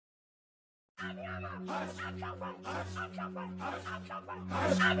Right,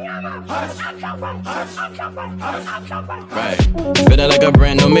 feeling like a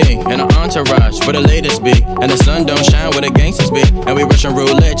brand new me in an entourage where the latest be, and the sun don't shine where the gangsters be, and we rushing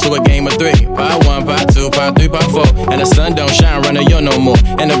roulette to a game of three. Pot one, pot two, pot three, pot four, and the sun don't shine running yo no more.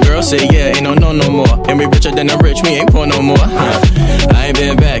 And the girl say yeah, ain't no more. And we richer than the rich, we ain't poor no more. I ain't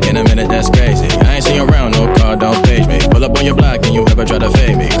been back in a minute, that's crazy. I ain't seen you around, no car, don't page me. Pull up on your block and you ever try to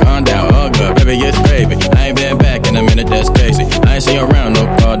fade me. Calm down, all good, baby, it's gravy. I ain't been back in a minute, that's crazy. I ain't seen you around, no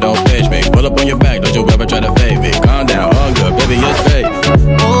car, don't page me. Pull up on your back, don't you ever try to fade me. Calm down, all good, baby, it's gravy.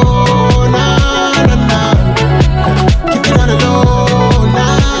 Oh, na, na, na. Keep it on the low, na,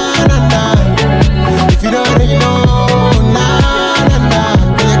 na, na. If you don't know, you know, na, na, na.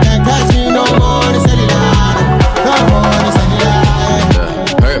 Cause you can't catch me no more, they say it no more, they say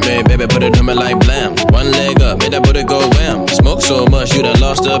it Hurt me, baby, put it on me like blam. One leg up, made that booty go wham. Smoke so much, you done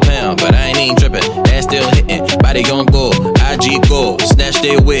lost a pound. But I ain't even trippin', ass still hitting. Body gon' go, IG go. Snatch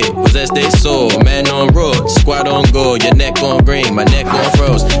they wig, possess they soul. Man on road, squad on go. Your neck on green, my neck on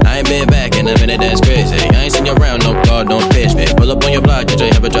froze. I ain't been back in a minute, that's crazy. I ain't seen you around, no car, don't pitch me. Pull up on your block, did you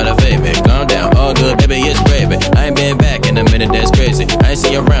ever try to fade me? Calm down, all good, baby, it's gravy. I ain't been back in a minute, that's crazy. I ain't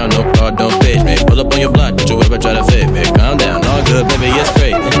seen you around, no car, don't pitch me. Pull up on your block, did you ever try to fade me? Calm down, all good, baby, it's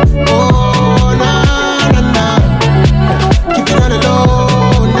crazy. Oh, na, na, na. Keep it on the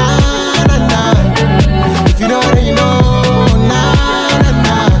low, na, na, na. If you don't know, you know, na, na,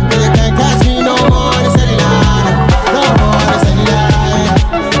 na. Cause you can't catch me no more, they say it no more, they say it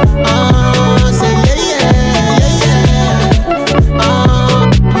say yeah, yeah, yeah, yeah.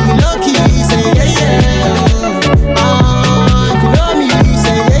 Be lucky, say yeah, yeah. If you know me,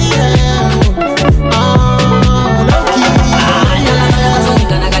 say yeah, yeah. Lucky,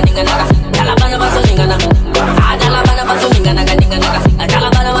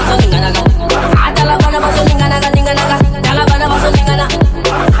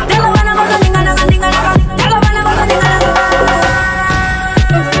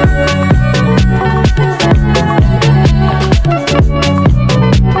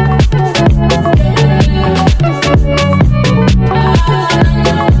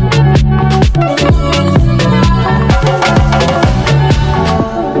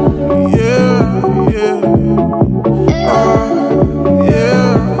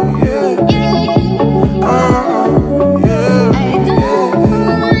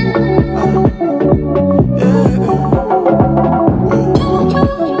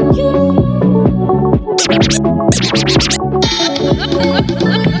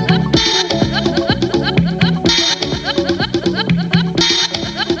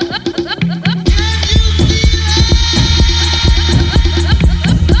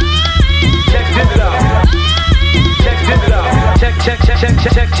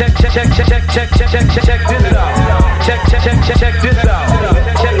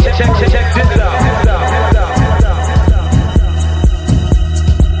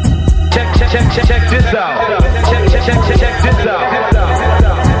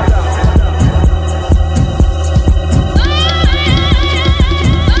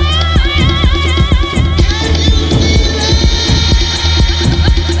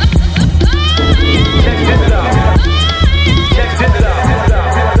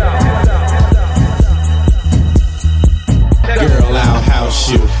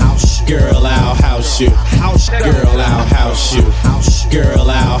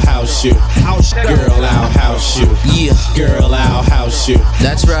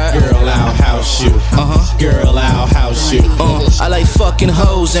 That's right. Girl, I'll house you. Girl, I'll house you. I like fucking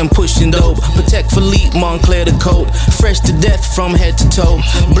hoes and pushing dope. Protect Philippe Montclair the coat. Fresh to death from head to toe.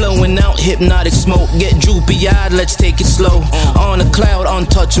 Blowing out hypnotic smoke. Get droopy eyed, let's take it slow. On a cloud,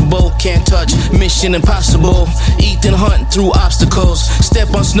 untouchable. Can't touch, mission impossible. Eat and hunt through obstacles.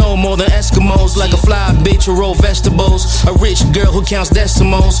 Step on snow more than Eskimos. Like a fly bitch who roll vegetables. A rich girl who counts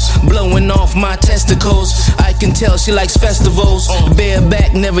decimals. Blowing off my testicles. I can tell she likes festivals.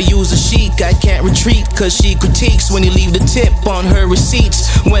 Bareback, never use a chic. I can't retreat cause she critiques when you leave the tip on her receipts.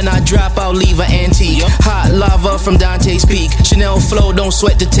 When I drop, I'll leave her antique. Hot lava from Dante's Peak. Chanel flow, don't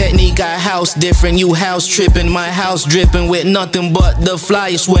sweat the technique. I house different, you house tripping. My house dripping with nothing but the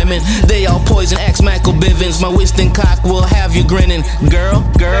flyest women. They all poison, X Michael Bivins. My Winston cock will have you grinning. Girl,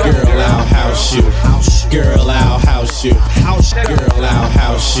 girl, girl, I'll house you. Girl, I'll house you. Girl, I'll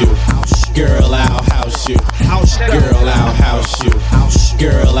house you. Girl, I'll house you. Girl, I'll house you.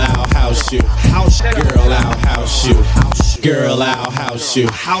 Girl, I'll house you. Girl, I'll house you. Girl, I'll house you.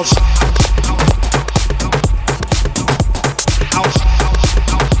 House.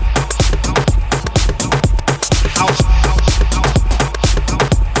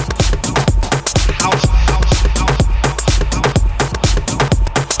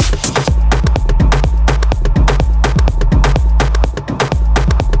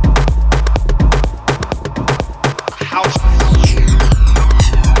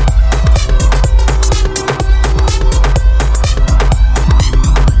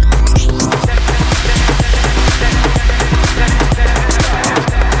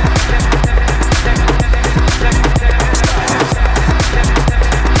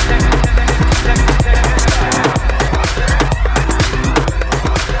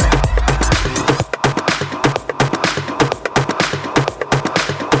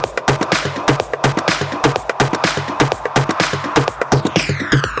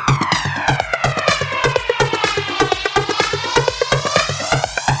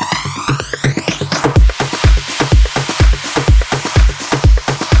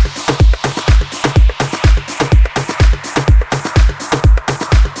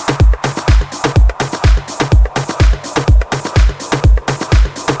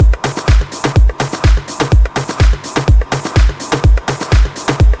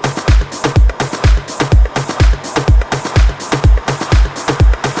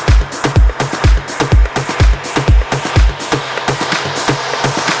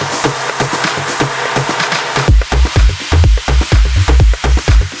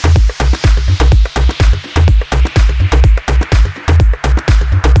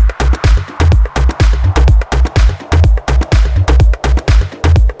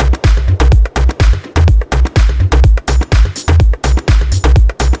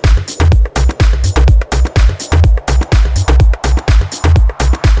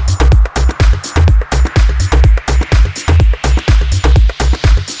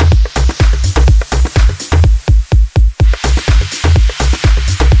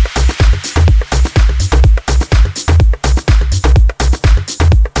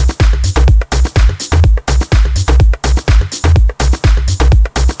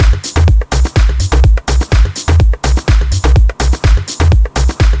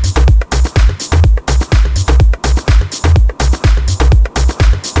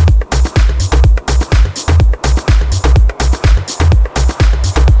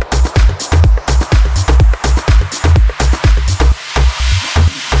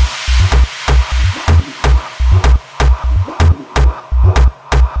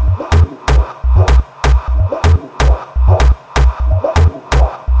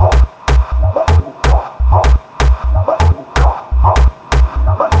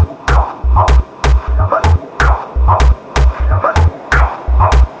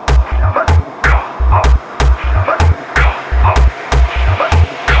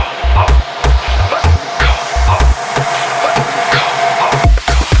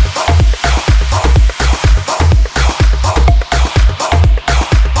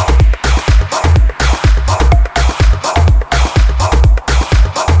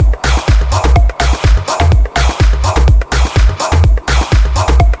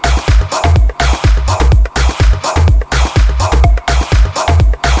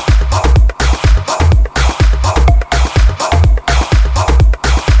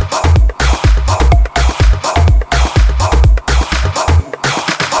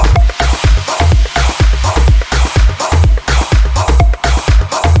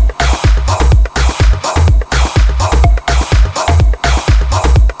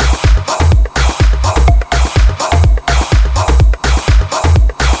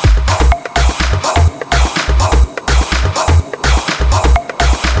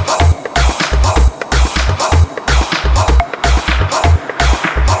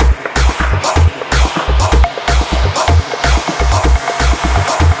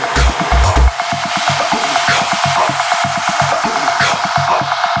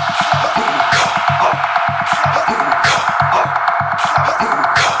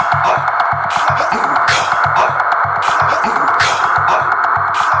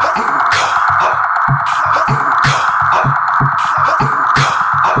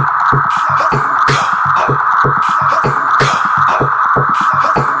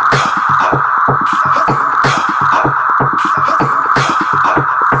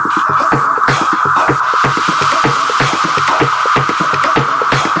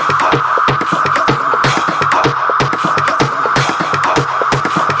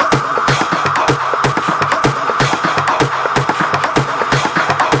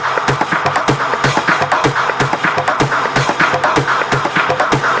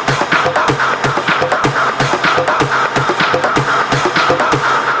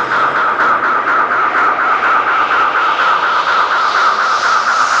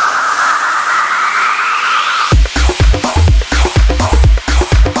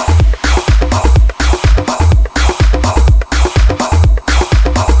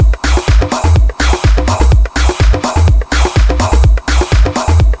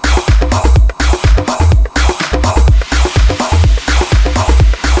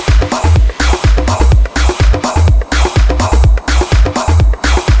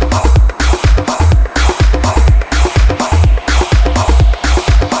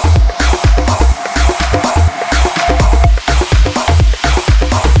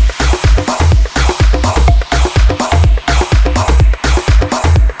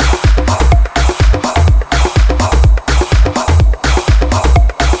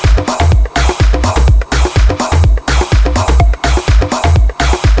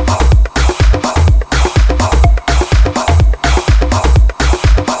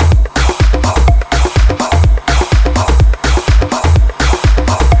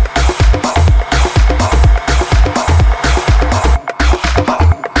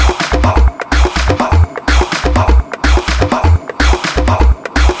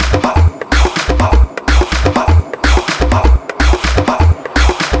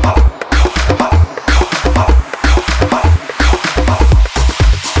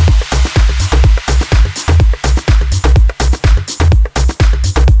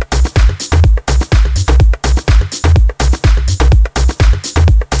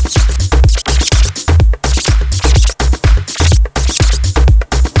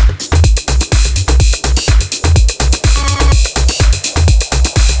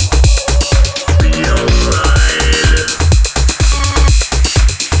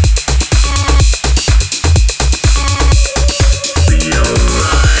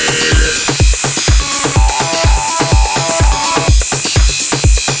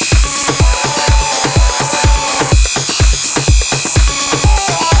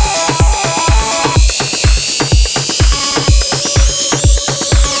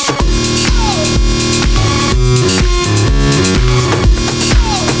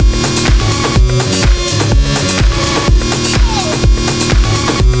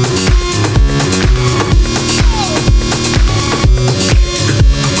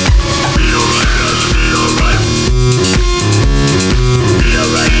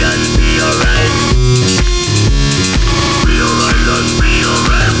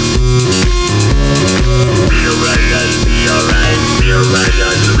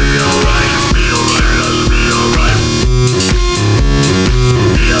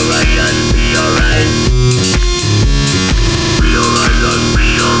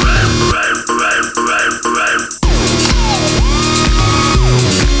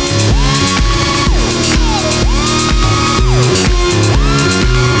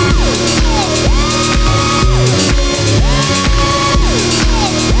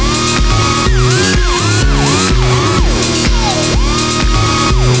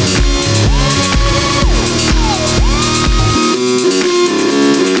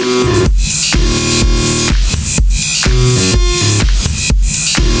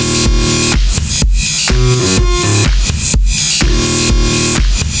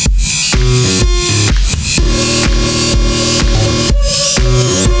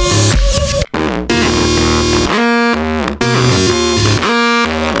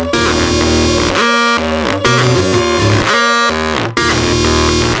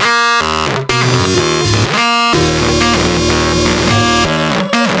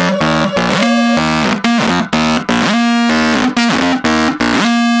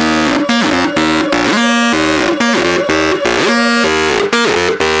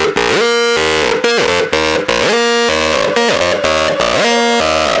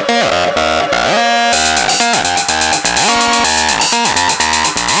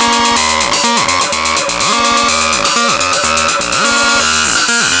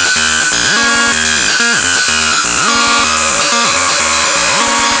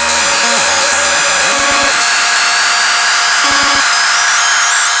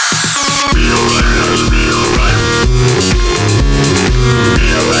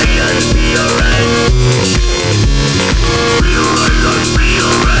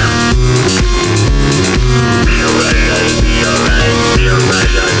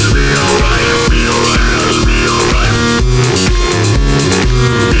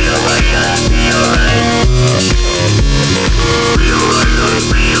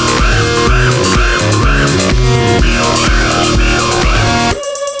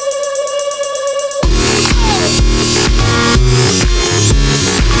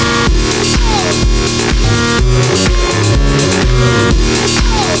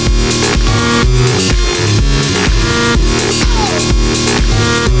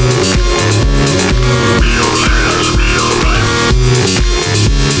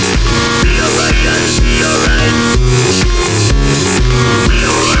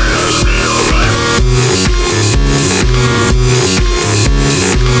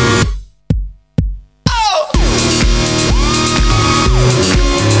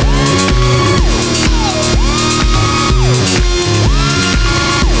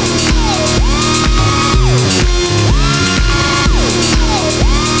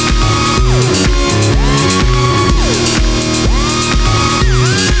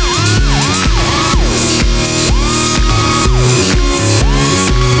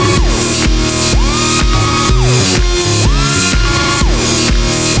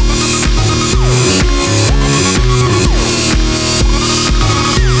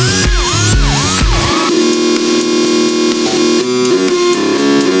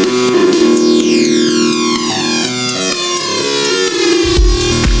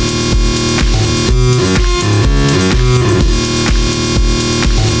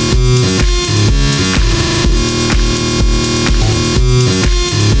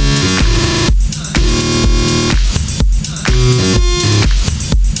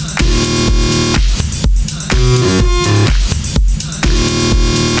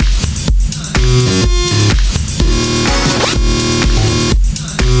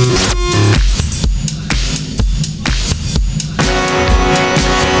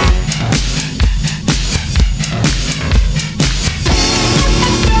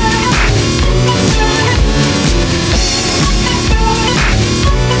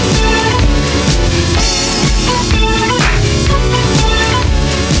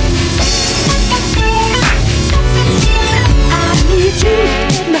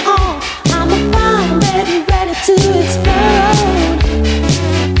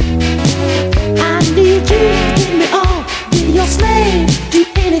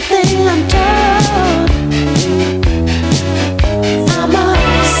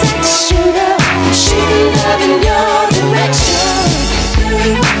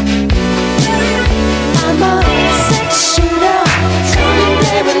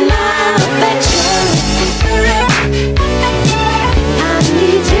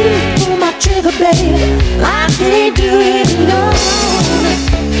 together, baby. I can't do it alone.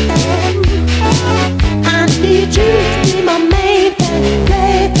 I need you to be my main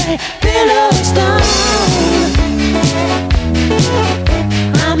baby, pillow stone.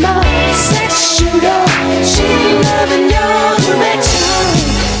 I'm a sex shooter, shooting love in your direction.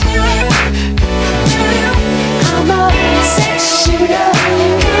 I'm a sex shooter,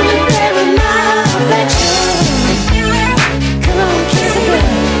 come and play with my affection. Come on, kiss me, girl.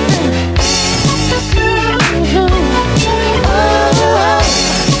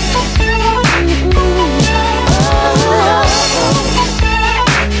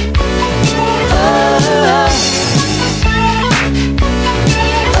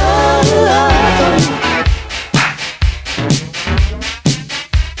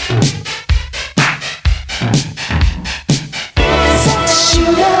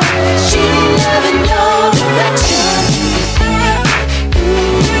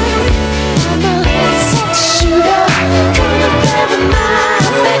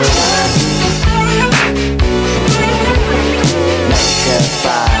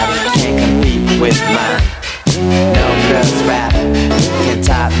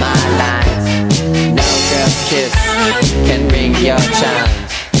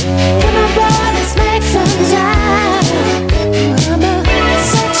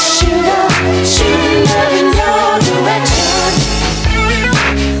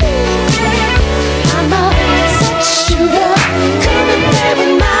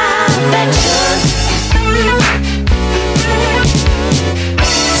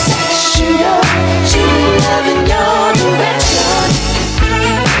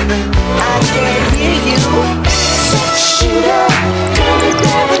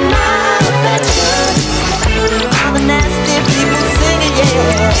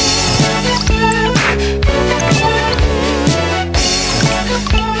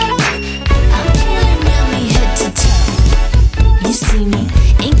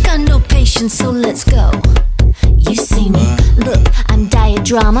 So let's go. You see me, look, I'm diet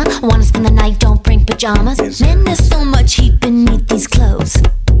drama. Wanna spend the night, don't bring pajamas. Man, there's so much heat beneath these clothes.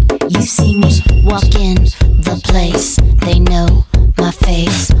 You see me, walk in the place. They know my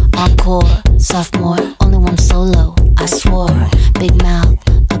face. Encore, sophomore, only one solo. I swore, big mouth,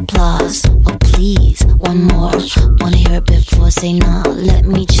 applause. Oh please, one more. Wanna hear it before say nah. Let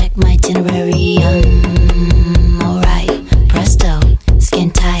me check my itinerary. Alright, presto, skin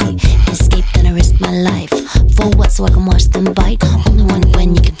tight. Escape, gonna risk my life. For what? So I can watch them bite. Only one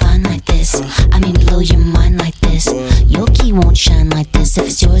when you can find like this. I mean blow your mind like this. Your key won't shine like this. If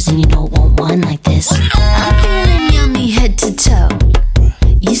it's yours and you know it won't whine like this. I'm feeling yummy head to toe.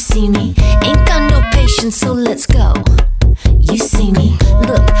 You see me, ain't got no patience, so let's go. You see me,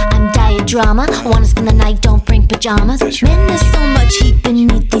 look, I'm diet drama. Wanna spend the night, don't bring pajamas. Man, there's so much heat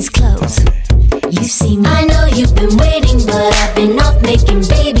beneath these clothes. You see me, I know you've been waiting, but I've been off making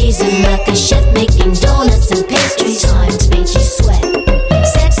babies and like a chef making donuts and pastries. Time to make you sweat.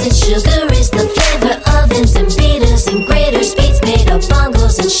 Sex and sugar is the flavor. Ovens and beaters and graters. Beats made of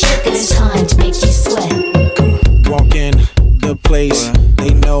bongos and shakers. Time to make you sweat. Walk in the place,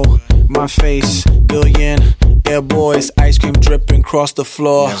 they know my face. Billion air boys, ice cream dripping across the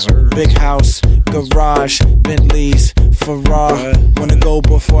floor. Big house, garage, Bentleys, Ferrari. Wanna go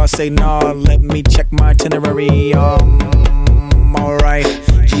before I say nah? Let me check my itinerary. Alright,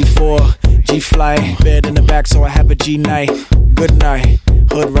 G4, G-flight, bed in the back so I have a G-night. Good night,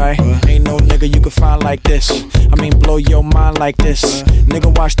 hood right. Ain't no nigga you can find like this. I mean blow your mind like this.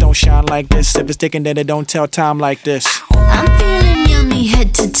 Nigga watch don't shine like this. If it's sticking then it don't tell time like this. I'm feeling yummy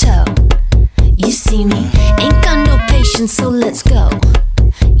head to toe. You see me, ain't got no patience, so let's go.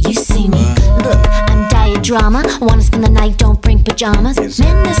 You see me, look, I'm diet drama. Wanna spend the night, don't bring pajamas.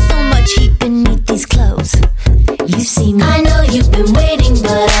 Man, there's so much heat beneath these clothes. You see me, I know you've been waiting,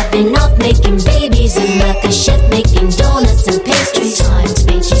 but I've been off making babies and like a chef making donuts and pastries. Time to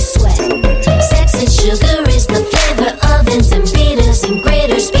make you sweat. Sex and sugar is the flavor. Ovens and beaters and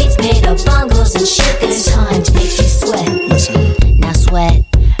graters. Beats made of bongos and shakers. Time to make you sweat. Now sweat,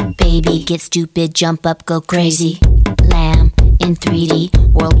 baby, get stupid, jump up, go crazy. Lamb in 3D,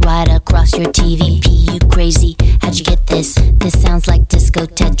 worldwide across your TV. P, you crazy, how'd you get this? This sounds like disco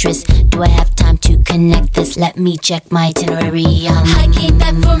Tetris. Do I have time to connect this? Let me check my itinerary. I came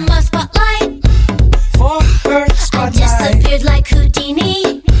back from my spotlight. For her spotlight, I disappeared like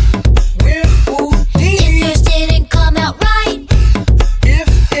Houdini. We're Houdini. If yours didn't come out right,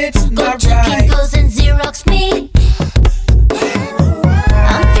 if it's go not to right, Kinko's and Xerox me.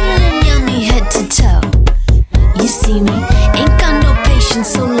 I'm feeling yummy head to toe. You see me, ain't got no patience,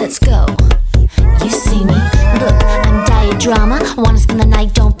 so let's go. You see me, look, I'm diet drama. Wanna spend the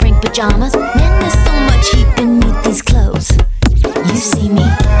night, don't bring pajamas. Man, there's so much heat beneath these clothes. You see me,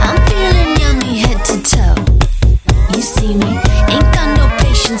 I'm feeling yummy head to toe. You see me, ain't got no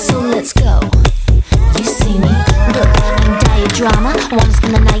patience, so let's go. You see me, look, I'm diet drama. Wanna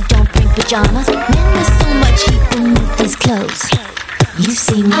spend the night, don't bring pajamas. Man, there's so much heat beneath these clothes. You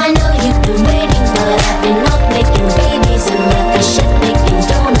see me, I know you've been waiting, but I've been up making babies and let the chef making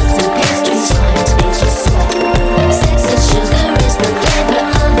donuts and pastries trying to make you sweat. Sex and sugar is the flavor,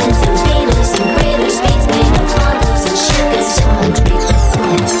 ovens and beaters and graters, beats made of condoms and sugars trying to make you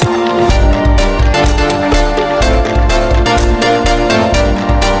sweat.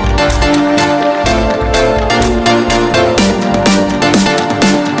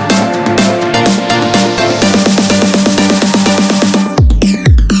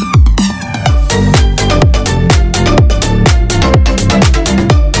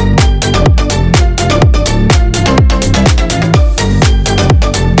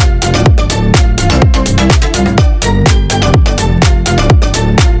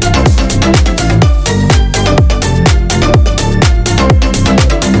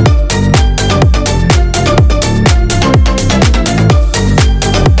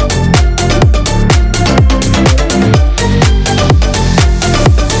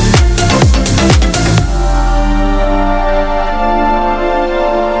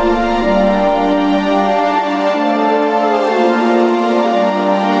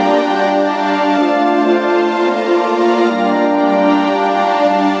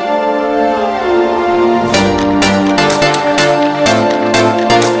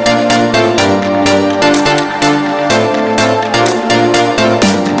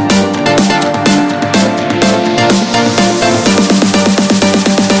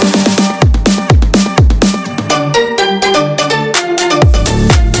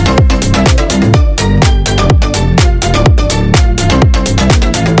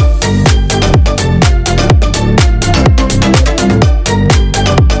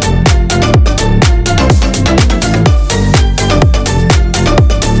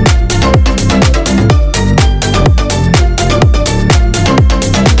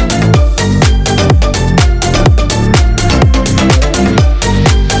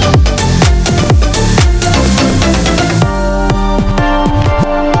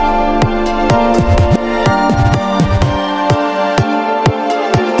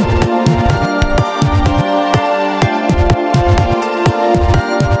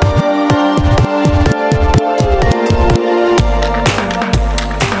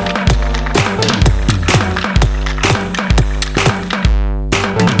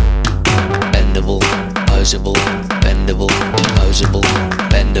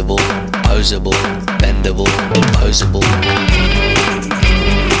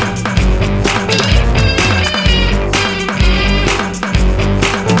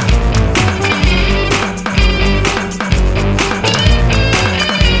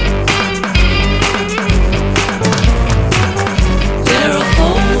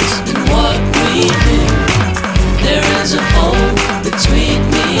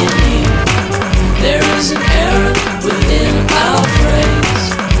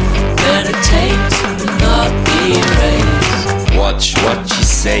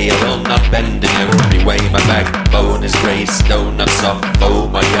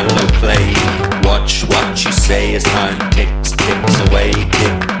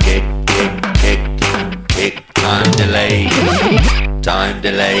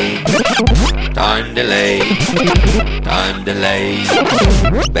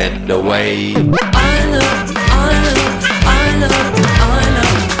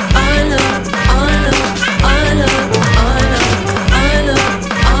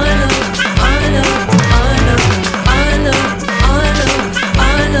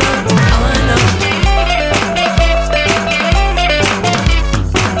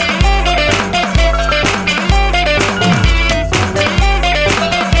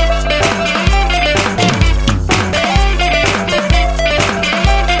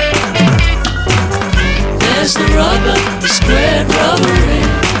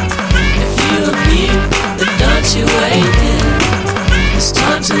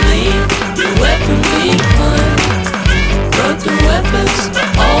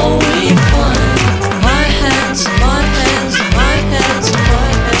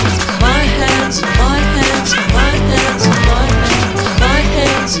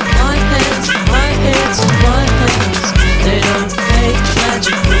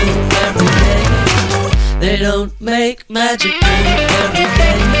 They don't make magic every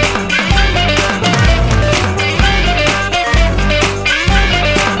day.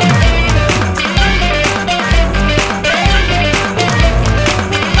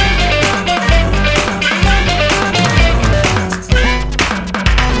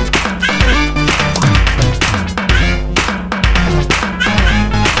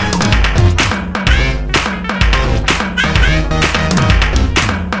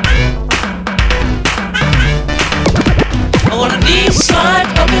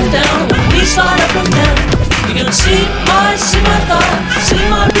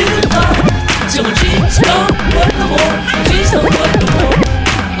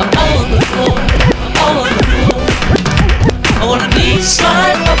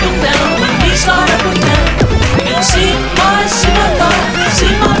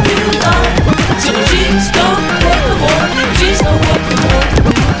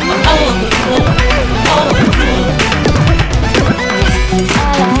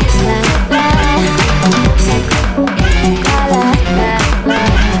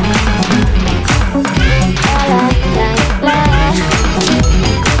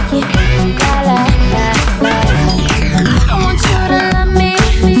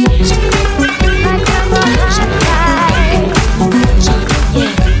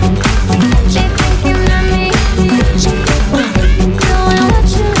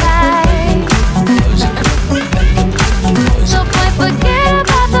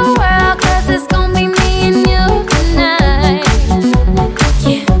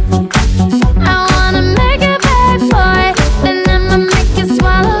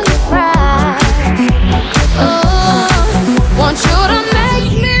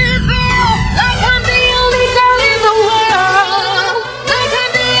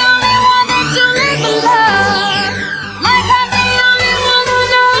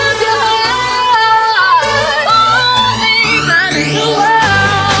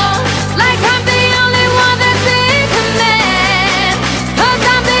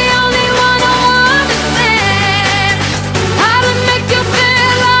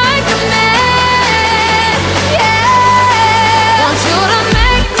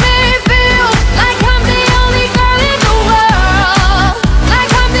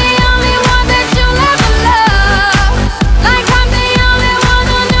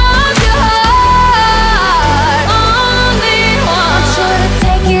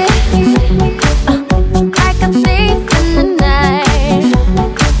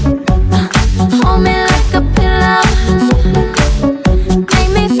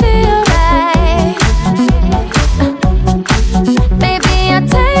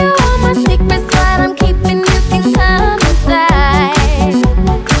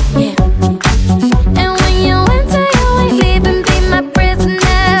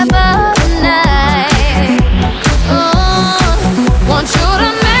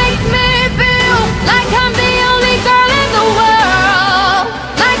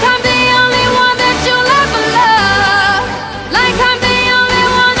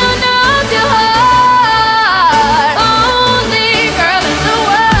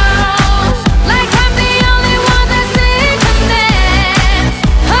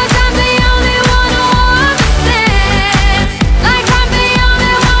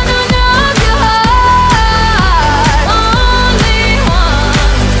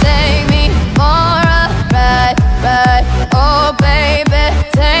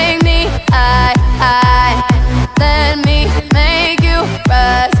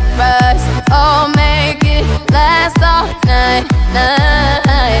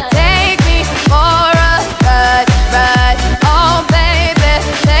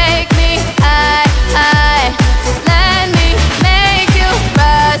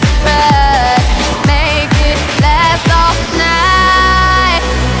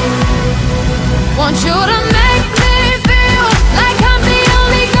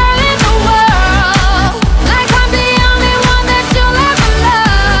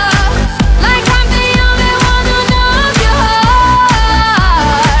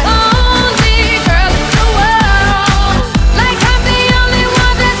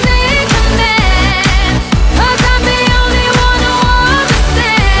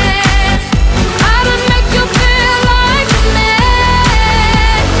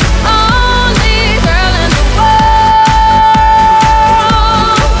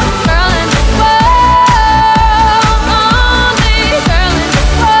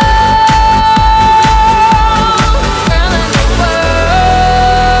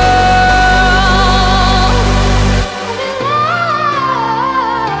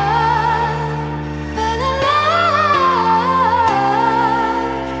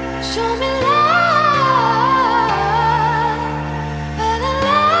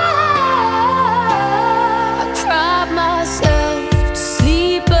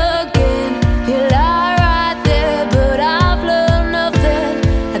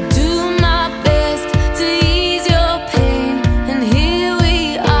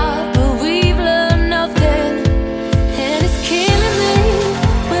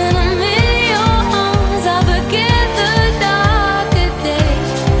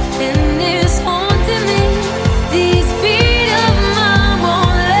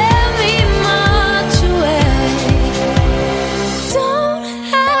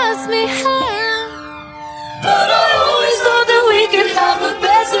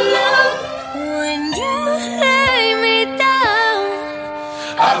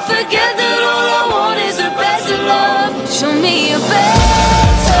 forget that all I want is a better love. Show me a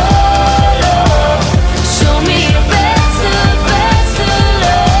better love. Show me a better, better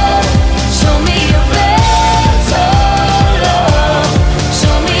love. Show me a better love.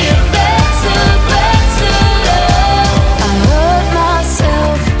 Show me a better, better love. I hurt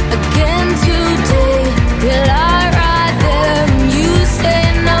myself again today. Will I ride there and you say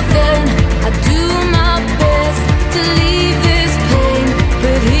nothing? I do my best to leave this pain,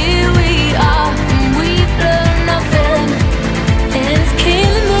 but here we are and we've learned nothing. And it's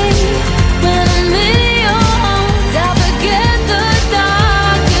killing me when I'm in your arms. I forget the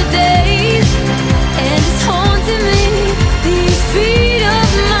darker days, and it's haunting me. These feet of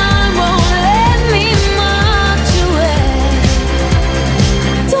mine won't let me march away.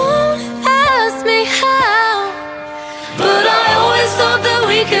 Don't ask me how, but I always thought that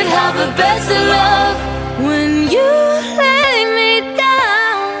we could have a better love. When you lay me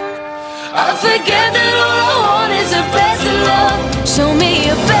down, I forget that all I want is a better love. Show me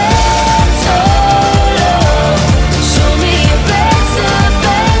a better love. Show me a better,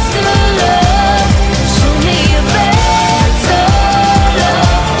 better love. Show me a better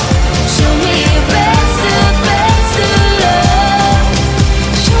love. Show me a better, better love.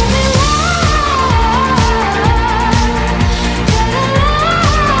 Show me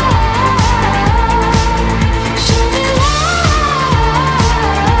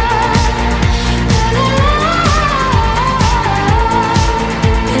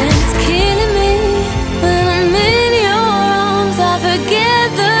And it's killing me when I'm in your arms. I forget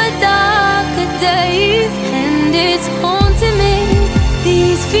the darker days, and it's haunting me.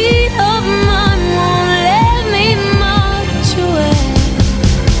 These feet of mine won't let me march away.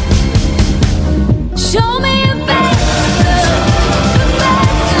 Show me a better love, a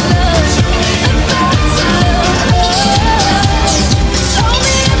better love, a better love. Show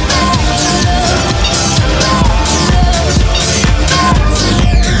me a better love, a better love.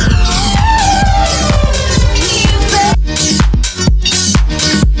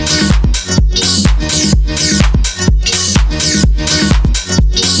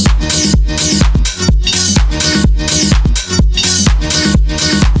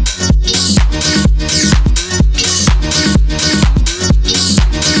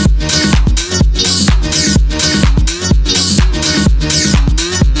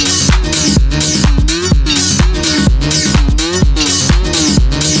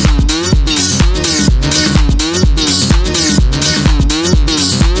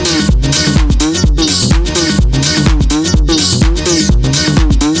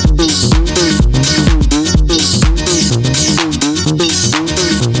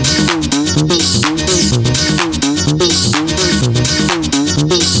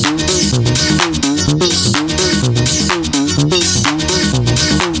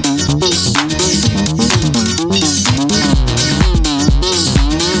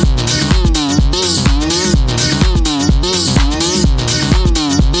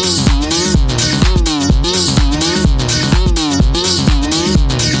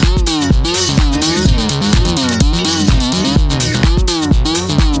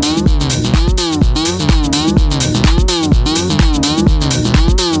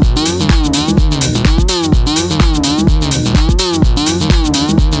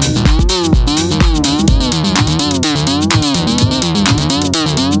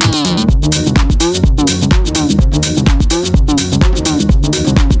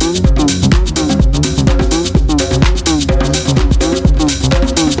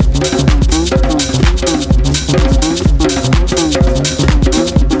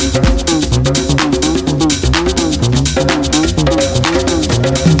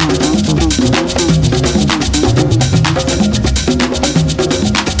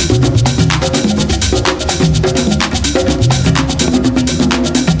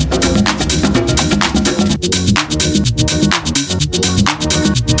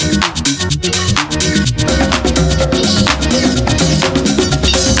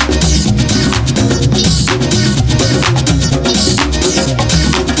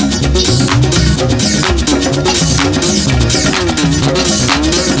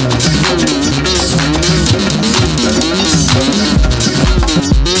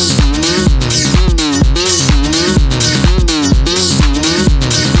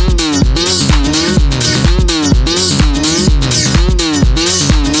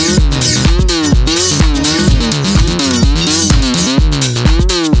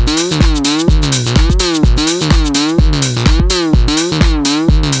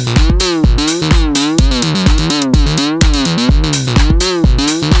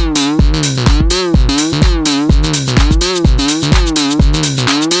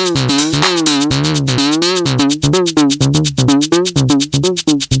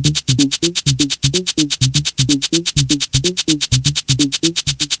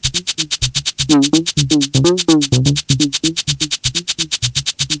 I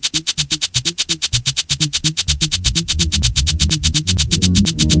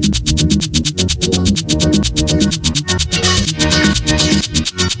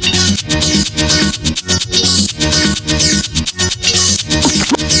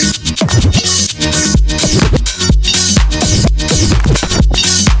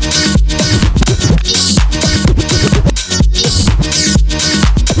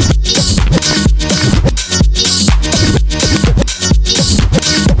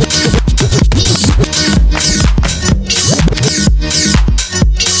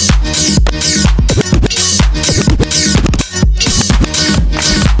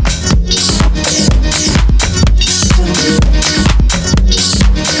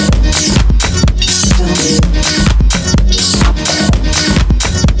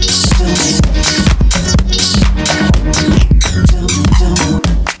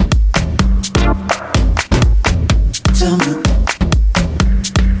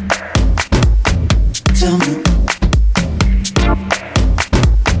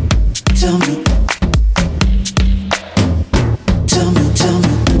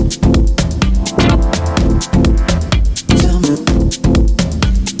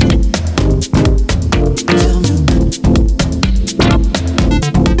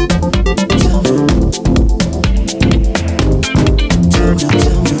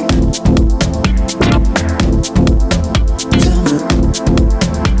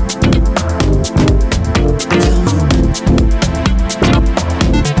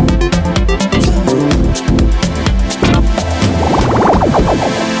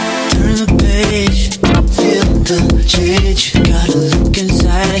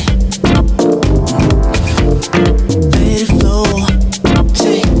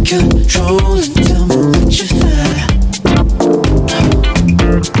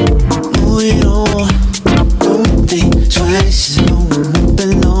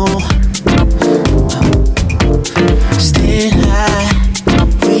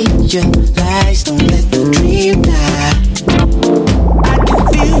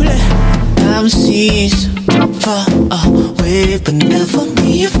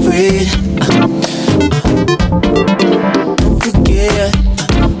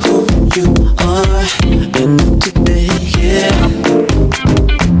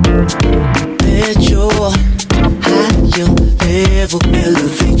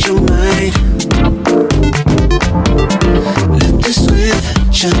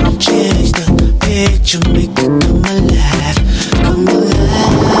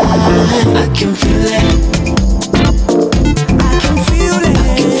can feel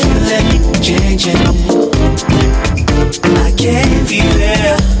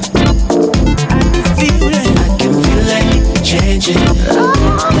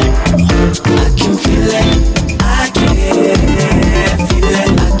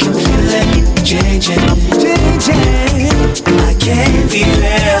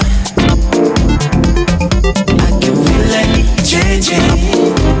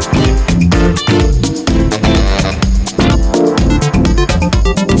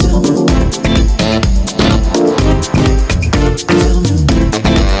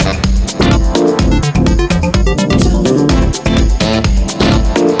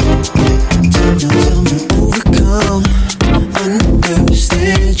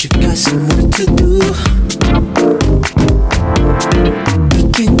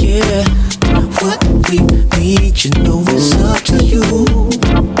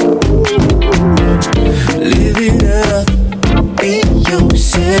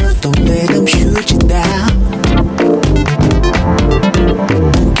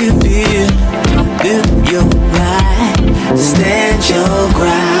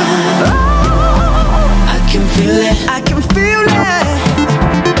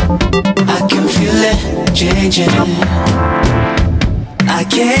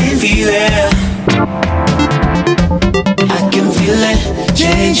it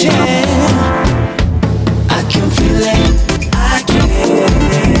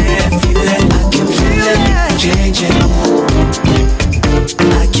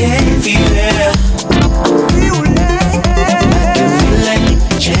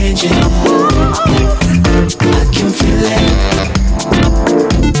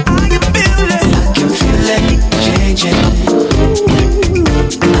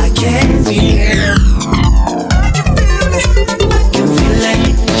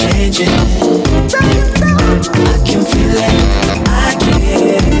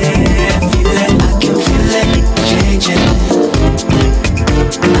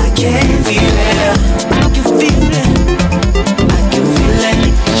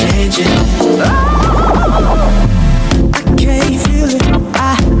changing.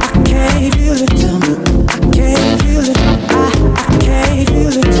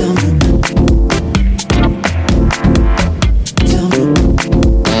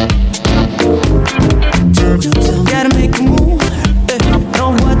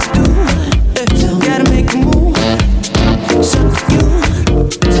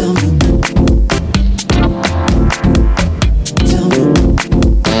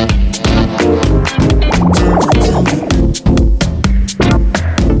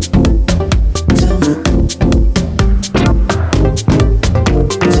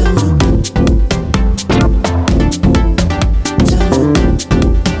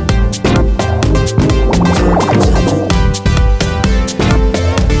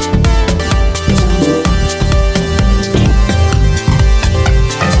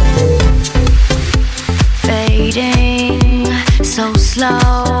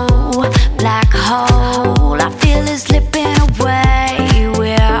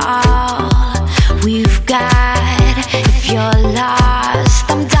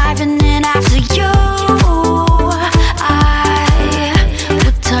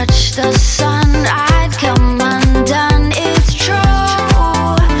 the sun, I'd come undone. It's true,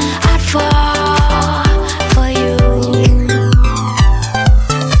 I'd fall for you.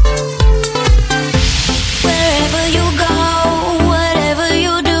 Wherever you go, whatever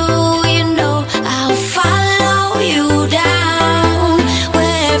you do, you know I'll follow you down.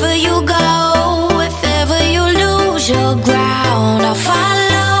 Wherever you go, if ever you lose your ground, I'll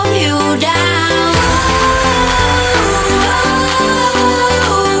follow you down.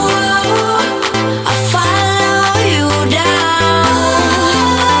 I'll follow you down.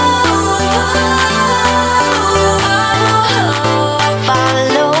 I'll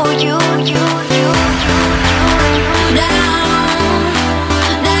follow you,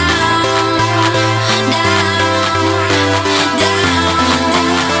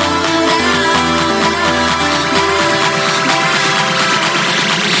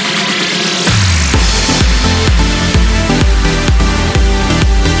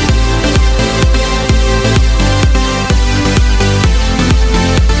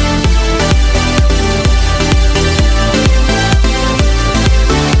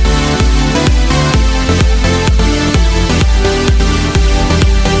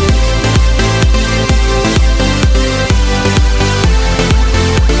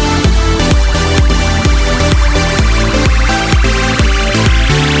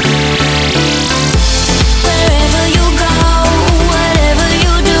 wherever you go, whatever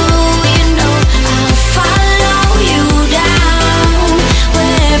you do, you know I'll follow you down.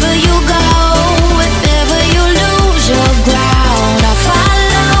 Wherever you go, if ever you lose your ground, I'll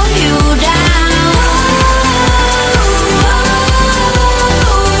follow you down.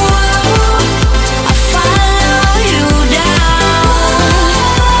 I'll follow you down.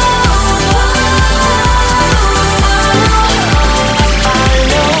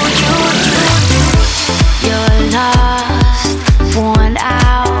 You're lost, worn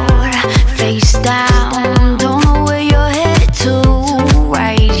out, face down, don't know where you're headed to.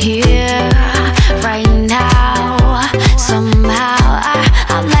 Right here, right now, somehow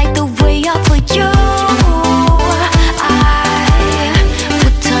I like the way you're for you. I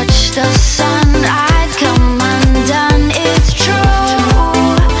would touch the sun, I'd come undone. It's true,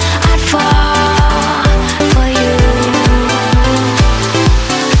 I'd fall for you.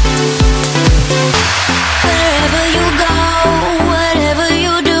 Wherever you go, whatever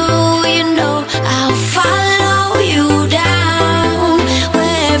you do, you know I'll follow you down.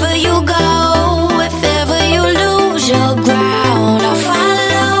 Wherever you go, if ever you lose your ground, I'll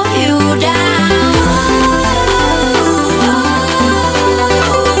follow you down.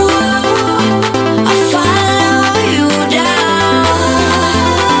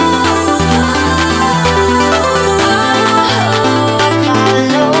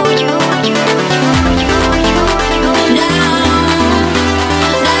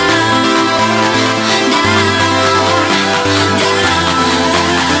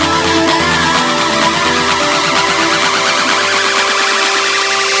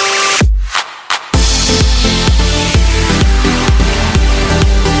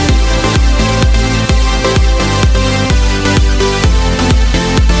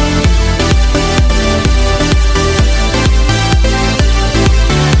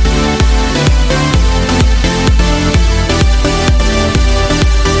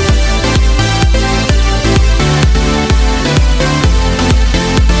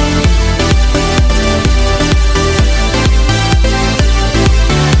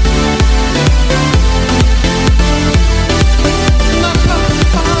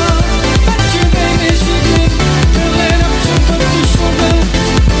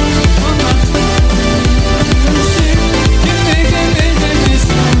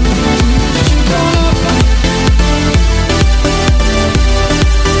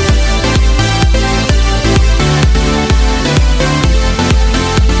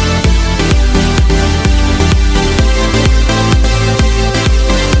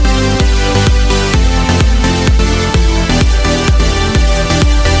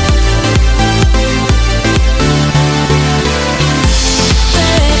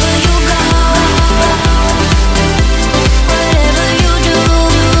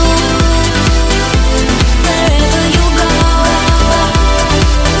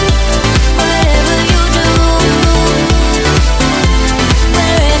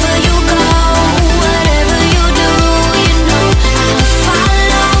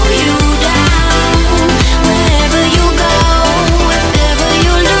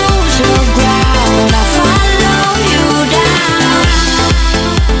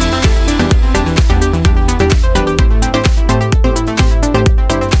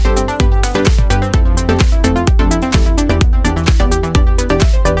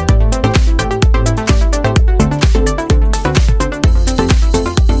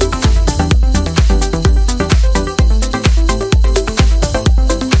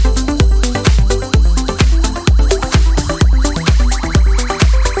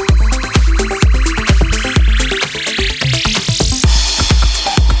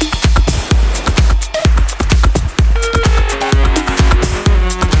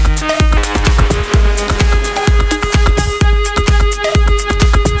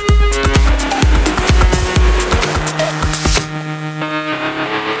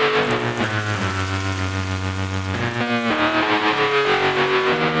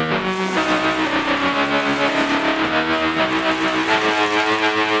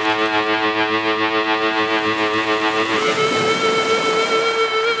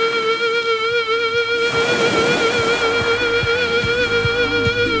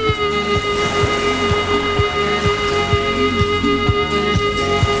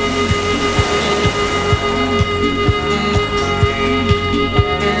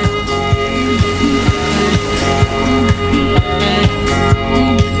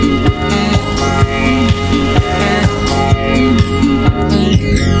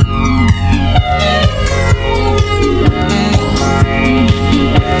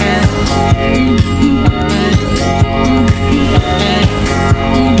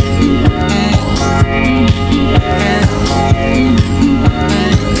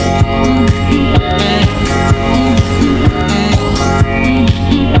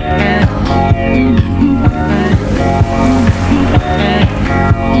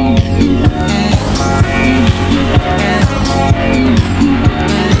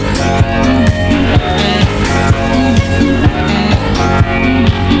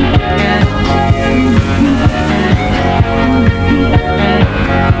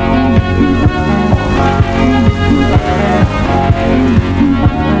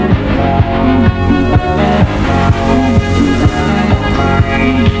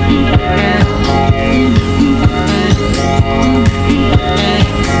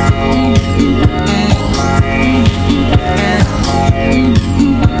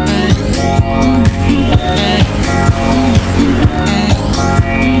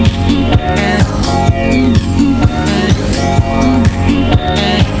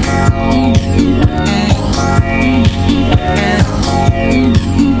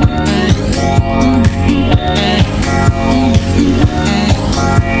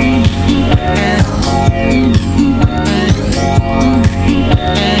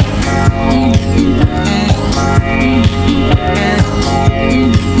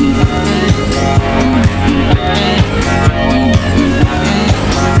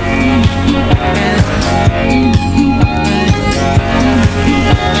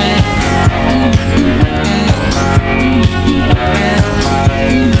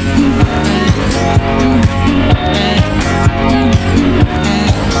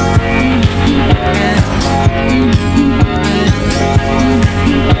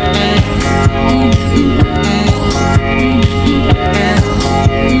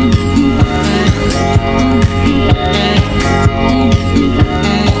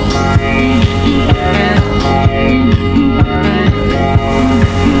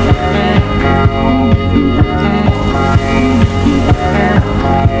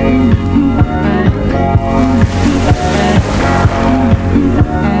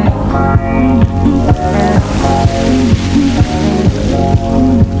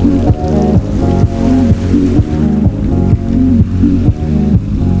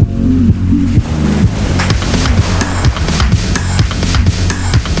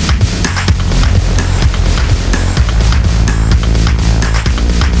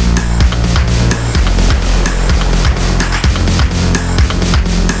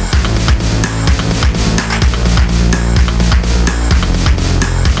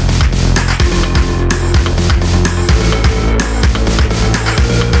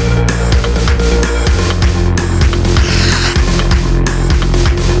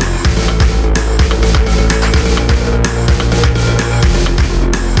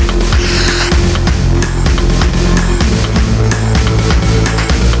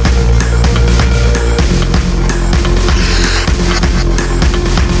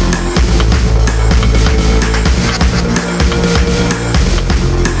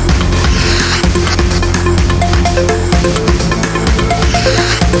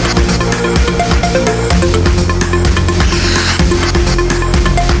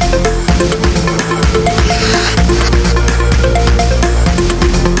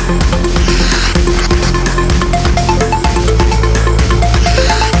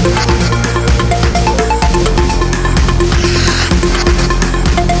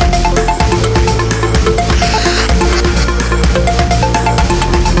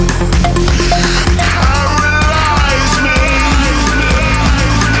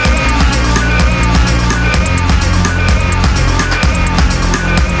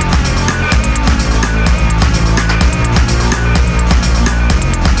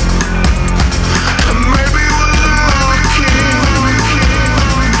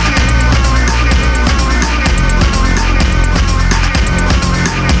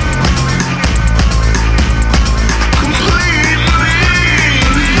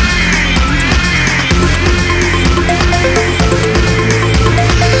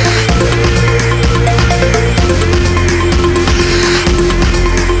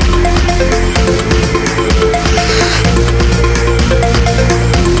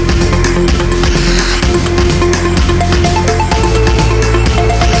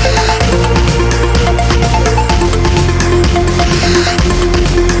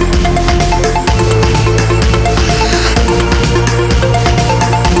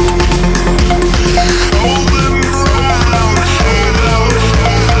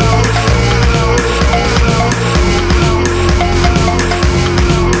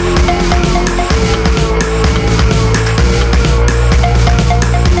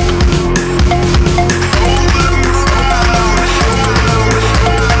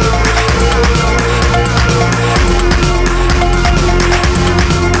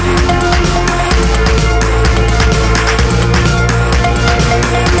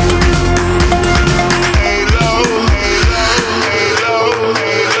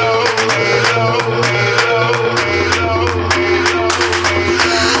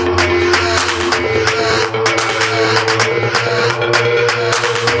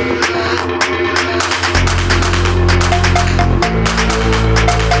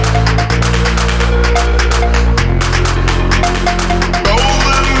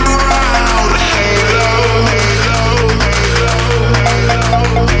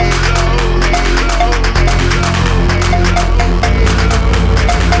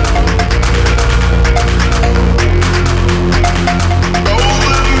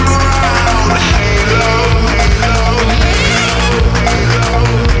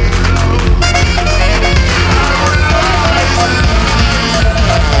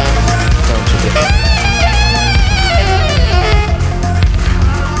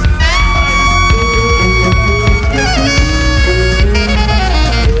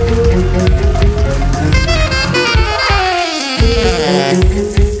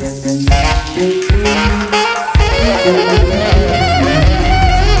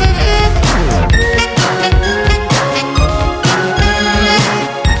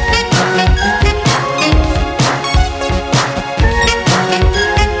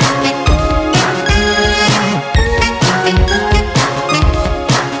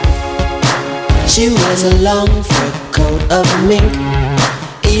 She wears a long fur coat of mink,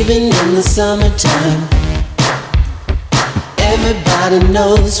 even in the summertime. Everybody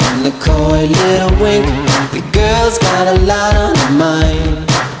knows from the coy little wink, the girl's got a lot on her mind.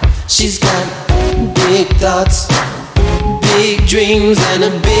 She's got big thoughts, big dreams, and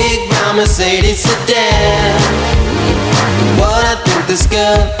a big brown Mercedes sedan. What I think this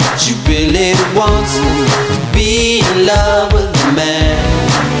girl, she really wants to be in love with a man.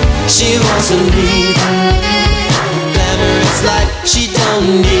 She wants to lead glamorous life, she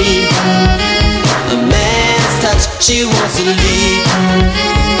don't need a man's touch. She wants to lead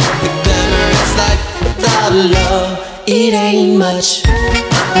the glamorous life without love. It ain't much.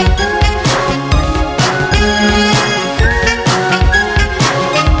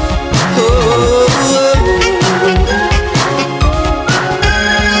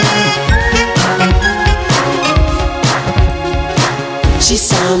 She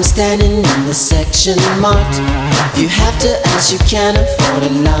saw him standing in the section marked. If you have to ask, you can't afford a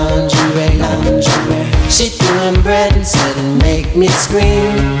lingerie. She threw him bread and said it make me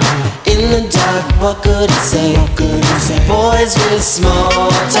scream. In the dark, what could he say? Boys with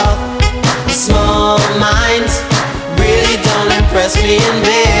small talk, small minds, really don't impress me in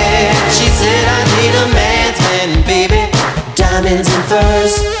bed. She said I need a man's man, baby, diamonds and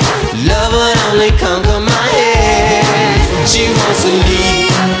furs. Love would only conquer my head. She wants to lead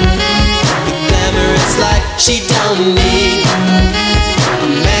the glamorous life, she don't need a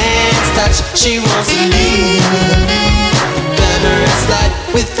man's touch. She wants to lead the glamorous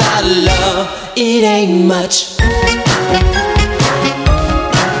life without love. It ain't much.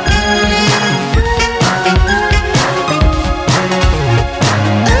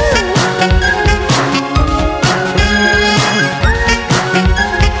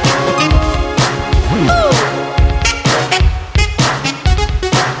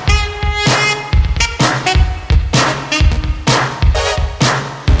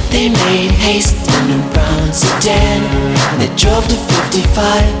 They made haste in a brown sedan. They drove to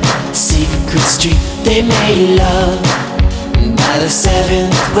 55 Secret Street. They made love. By the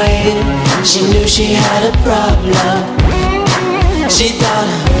 7th wave, she knew she had a problem. She thought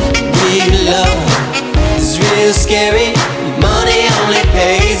real love is real scary. Money only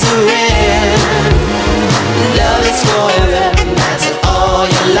pays the rent. Love is forever, and that's all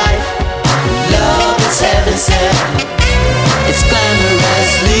your life. Love is heaven sent. It's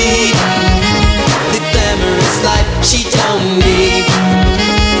glamorously the glamorous life. She don't need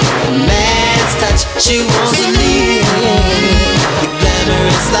a man's touch. She wants to lead the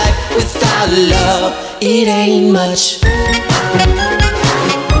glamorous life without love. It ain't much.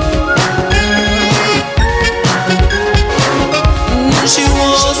 She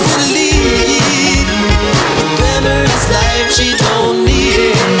wants to lead the glamorous life. She don't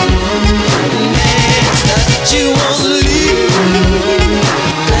need a man's touch. She wants to lead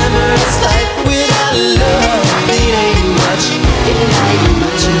glamorous life without love. It ain't much. It ain't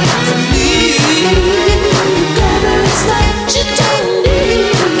much. Lead glamorous life. She don't need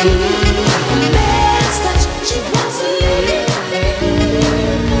a man's touch. She wants to lead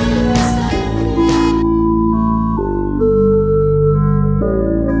glamorous life.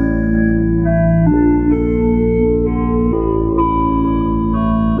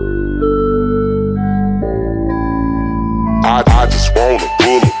 I just wanna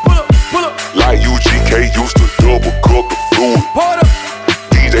pull up, like UGK used to double cook the fluid.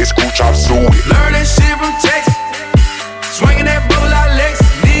 DJ Scooch, I'm sued. Learn that shit from Texas. Swinging that bubble like Lex.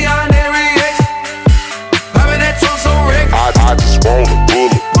 Neon every X. Popping that trunk so wreck. I just wanna pull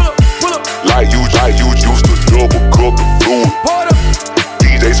up, like you used to double cook the fluid.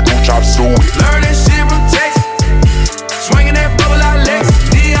 DJ Scooch, I'm sued. Learn that shit from Texas. Swinging that bubble like Lex.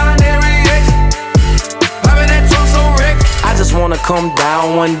 Neon every X. Popping that trunk so wreck. I just wanna come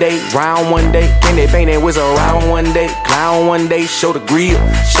down one day, round one day, candy paint and whiz around one day, clown one day, show the grill.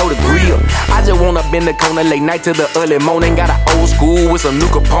 I just wanna bend the corner late night to the early morning. Got an old school with some new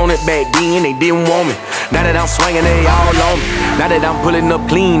component. Back then they didn't want me. Now that I'm swinging, they all on me. Now that I'm pulling up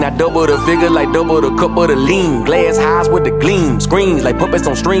clean, I double the figure like double the cup of the lean. Glass highs with the gleam, screens like puppets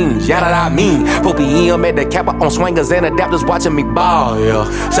on strings. Yeah, that I mean. 4 p.m. at the Kappa on swingers and adapters watching me ball. Yeah,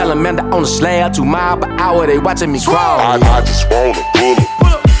 salamander on the slab, 2 miles per hour. They watching me crawl. I just wanna pull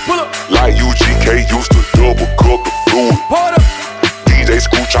up, like UGK used to double cook the fluid. DJ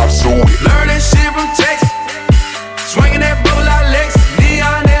Scooch, I'm sued. Learn that shit from Texas. Swinging that bubble like Lex.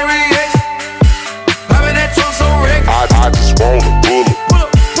 Neon every X. Popping that trunk so wreck. I just wanna pull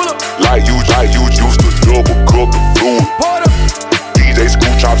up, like you used to double cook the fluid. DJ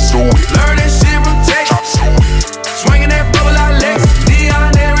Scooch, I'm sued. Learn that shit from Texas. Swinging that bubble like Lex.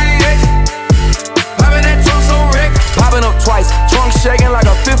 Neon every X.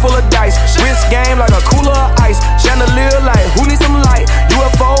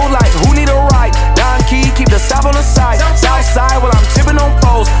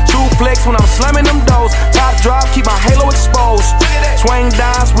 ghost when I'm slamming them doors. Top drop, keep my halo exposed. Swing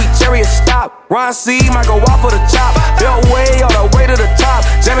down, sweet chariot stop. Ron C might go off for the chop. Belt way all the way to the top.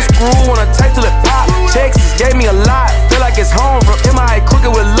 Jamming screw on a tape till it pop. Texas gave me a lot. Feel like it's home from MIA Crooked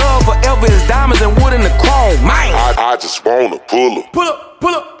with love. Forever is diamonds and wood in the chrome. Man, I just wanna pull up. pull up,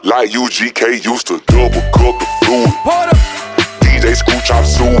 pull up. Like UGK used to double cook the fluid. Pour up. DJ Screw Chop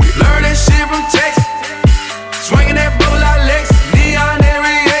Suey. Learn that shit from Texas. Swinging that